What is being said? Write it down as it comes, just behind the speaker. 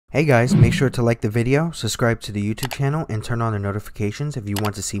Hey guys, make sure to like the video, subscribe to the YouTube channel, and turn on the notifications if you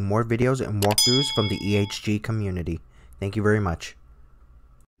want to see more videos and walkthroughs from the EHG community. Thank you very much.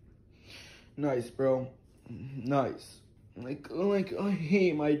 Nice, bro. Nice. Like I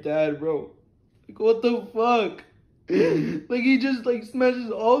hate my dad, bro. Like, what the fuck? Like, he just,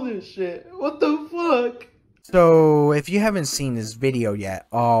 smashes all this shit. What the fuck? So, if you haven't seen this video yet,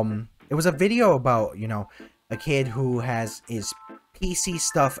 it was a video about, a kid who has his PC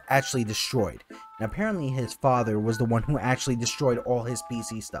stuff actually destroyed. And apparently his father was the one who actually destroyed all his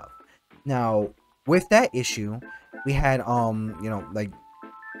PC stuff. Now, with that issue, we had,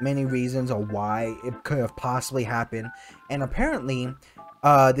 many reasons of why it could have possibly happened. And apparently,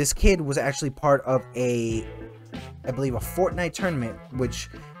 this kid was actually part of I believe a Fortnite tournament, which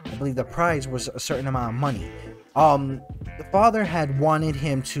I believe the prize was a certain amount of money. The father had wanted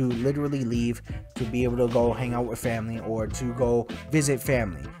him to literally leave to be able to go hang out with family or to go visit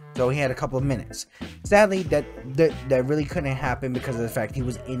family. So he had a couple of minutes. Sadly, that really couldn't happen because of the fact he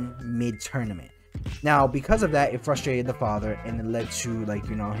was in mid-tournament. Now, because of that, it frustrated the father and it led to,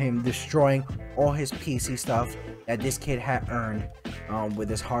 him destroying all his PC stuff that this kid had earned with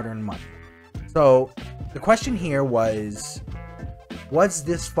his hard-earned money. So, the question here was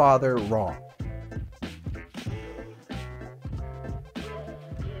this father wrong?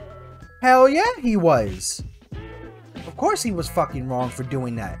 Hell yeah, he was. Of course he was fucking wrong for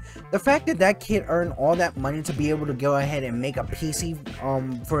doing that. The fact that that kid earned all that money to be able to go ahead and make a PC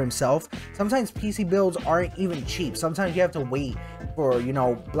for himself. Sometimes PC builds aren't even cheap. Sometimes you have to wait for,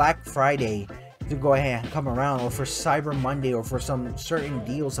 Black Friday to go ahead and come around, or for Cyber Monday, or for some certain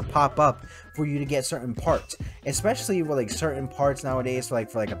deals to pop up for you to get certain parts. Especially with certain parts nowadays, for a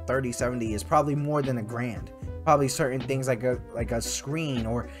 3070 is probably more than $1,000. Probably certain things like a screen,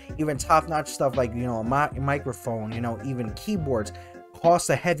 or even top-notch stuff like a microphone, even keyboards cost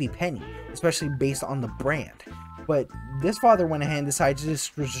a heavy penny, especially based on the brand. But this father went ahead and decided to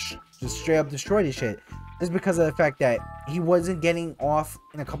just straight up destroy this shit, just because of the fact that he wasn't getting off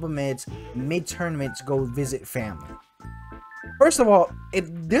in a couple minutes mid-tournament to go visit family. First of all, if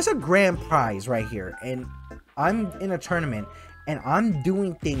there's a grand prize right here and I'm in a tournament and I'm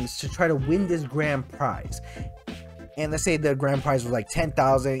doing things to try to win this grand prize, and let's say the grand prize was like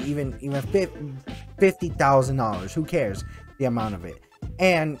 $10,000, even $50,000, who cares the amount of it,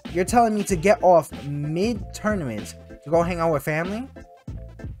 and you're telling me to get off mid-tournament to go hang out with family,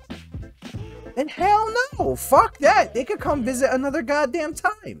 then hell no, fuck that. They could come visit another goddamn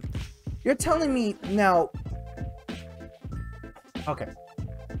time. You're telling me now, okay,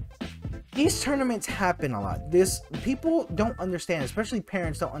 these tournaments happen a lot. People don't understand, especially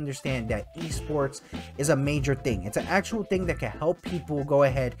parents don't understand, that esports is a major thing. It's an actual thing that can help people go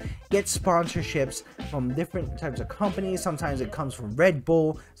ahead, get sponsorships from different types of companies. Sometimes it comes from Red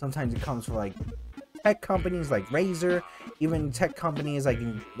Bull. Sometimes it comes from tech companies like Razer, even tech companies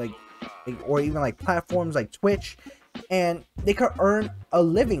or even platforms like Twitch, and they could earn a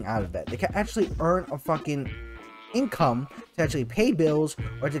living out of that. They can actually earn a fucking income to actually pay bills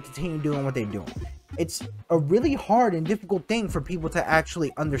or to continue doing what they're doing. It's a really hard and difficult thing for people to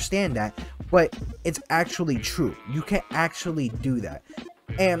actually understand that, but it's actually true. You can actually do that.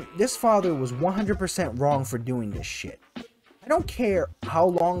 And this father was 100% wrong for doing this shit. I don't care how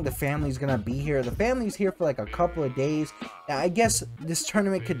long the family's gonna be here. The family's here for a couple of days. Now, I guess this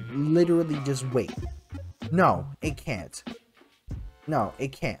tournament could literally just wait. No, it can't. No,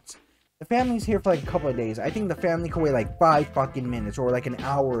 it can't. The family's here for a couple of days. I think the family could wait 5 fucking minutes or an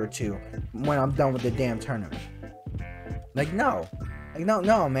hour or two when I'm done with the damn tournament. No.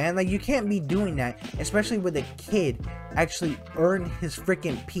 No, man. You can't be doing that, especially with a kid actually earn his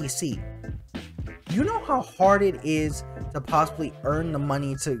freaking PC. You know how hard it is to possibly earn the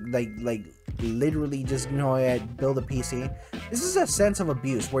money to literally just build a PC? This is a sense of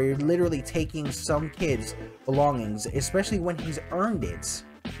abuse where you're literally taking some kid's belongings, especially when he's earned it.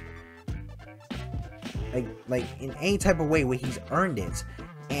 In any type of way where he's earned it,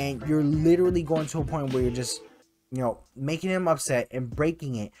 and you're literally going to a point where you're just making him upset and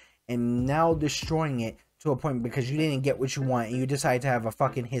breaking it and now destroying it to a point because you didn't get what you want and you decide to have a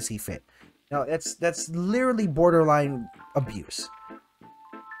fucking hissy fit. Now that's literally borderline abuse.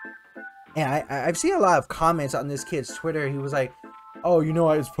 And I've seen a lot of comments on this kid's Twitter. He was like, oh,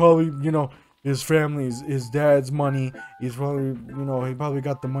 it's probably his family's, his dad's money. He's probably he probably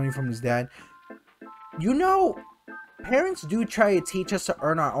got the money from his dad. Parents do try to teach us to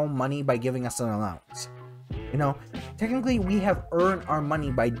earn our own money by giving us an allowance. Technically we have earned our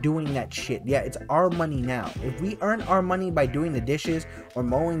money by doing that shit. Yeah, it's our money now. If we earn our money by doing the dishes or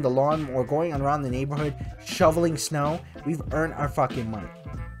mowing the lawn or going around the neighborhood shoveling snow, we've earned our fucking money.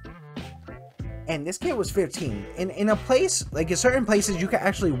 And this kid was 15. In a place, like in certain places, you can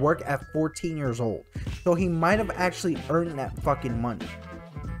actually work at 14 years old. So he might have actually earned that fucking money.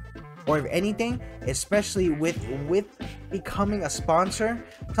 Or if anything, especially with becoming a sponsor,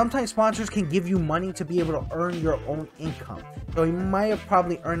 sometimes sponsors can give you money to be able to earn your own income. So he might have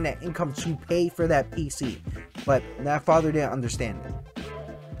probably earned that income to pay for that PC. But that father didn't understand it.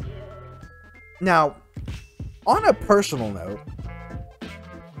 Now, on a personal note,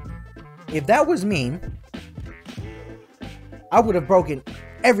 if that was me, I would have broken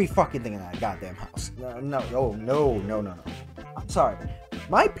every fucking thing in that goddamn house. No. I'm sorry.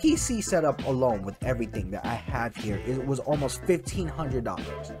 My PC setup alone with everything that I have here, it was almost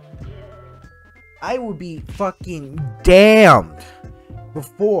 $1,500. I would be fucking damned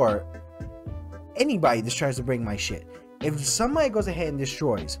before anybody just tries to bring my shit. If somebody goes ahead and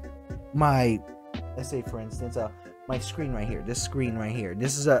destroys my, let's say for instance, my screen right here, this screen right here,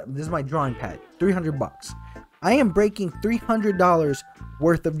 this is my drawing pad, $300. I am breaking $300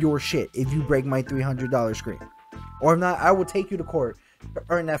 worth of your shit if you break my $300 screen. Or if not, I will take you to court to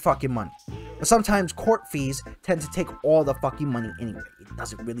earn that fucking money. But sometimes court fees tend to take all the fucking money anyway. It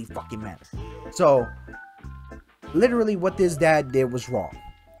doesn't really fucking matter. So, literally what this dad did was wrong.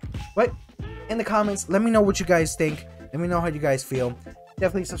 But in the comments, let me know what you guys think. Let me know how you guys feel.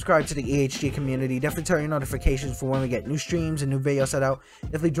 Definitely subscribe to the EHG community. Definitely turn your notifications for when we get new streams and new videos set out.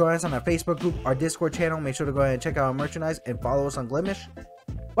 Definitely join us on our Facebook group, our Discord channel. Make sure to go ahead and check out our merchandise and follow us on Glimish.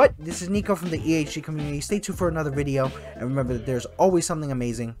 But this is Nikko from the EHG community. Stay tuned for another video. And remember that there's always something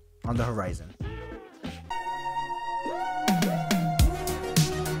amazing on the horizon.